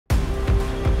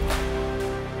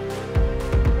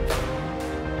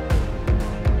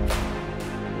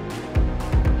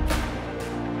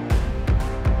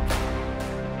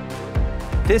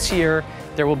This year,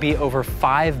 there will be over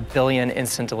 5 billion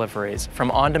instant deliveries from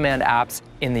on-demand apps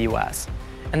in the US.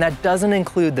 And that doesn't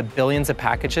include the billions of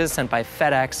packages sent by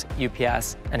FedEx,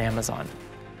 UPS, and Amazon.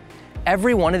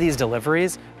 Every one of these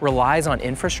deliveries relies on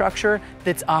infrastructure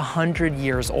that's 100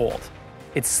 years old.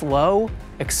 It's slow,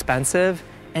 expensive,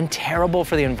 and terrible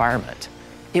for the environment.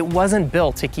 It wasn't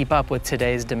built to keep up with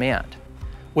today's demand.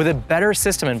 With a better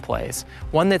system in place,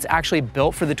 one that's actually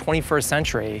built for the 21st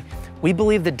century, we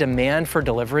believe the demand for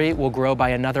delivery will grow by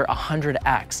another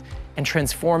 100x and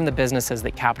transform the businesses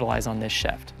that capitalize on this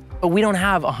shift. But we don't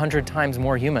have 100 times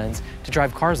more humans to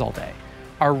drive cars all day.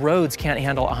 Our roads can't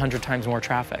handle 100 times more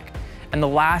traffic. And the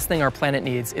last thing our planet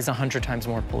needs is 100 times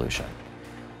more pollution.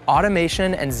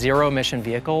 Automation and zero-emission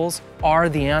vehicles are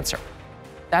the answer.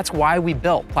 That's why we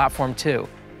built Platform 2.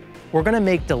 We're gonna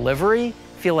make delivery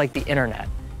feel like the internet,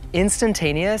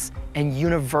 instantaneous and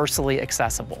universally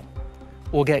accessible.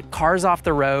 We'll get cars off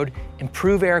the road,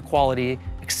 improve air quality,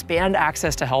 expand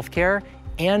access to healthcare,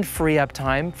 and free up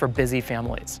time for busy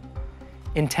families.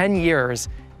 In 10 years,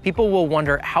 people will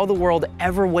wonder how the world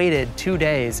ever waited 2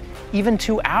 days, even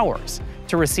 2 hours,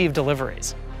 to receive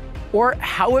deliveries. Or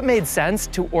how it made sense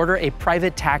to order a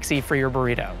private taxi for your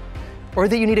burrito. Or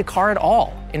that you need a car at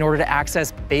all in order to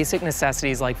access basic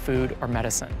necessities like food or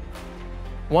medicine.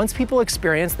 Once people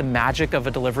experience the magic of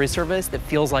a delivery service that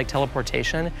feels like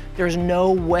teleportation, there's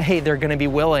no way they're gonna be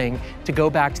willing to go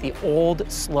back to the old,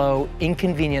 slow,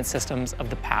 inconvenient systems of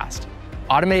the past.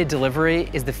 Automated delivery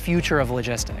is the future of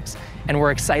logistics, and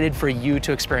we're excited for you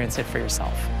to experience it for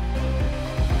yourself.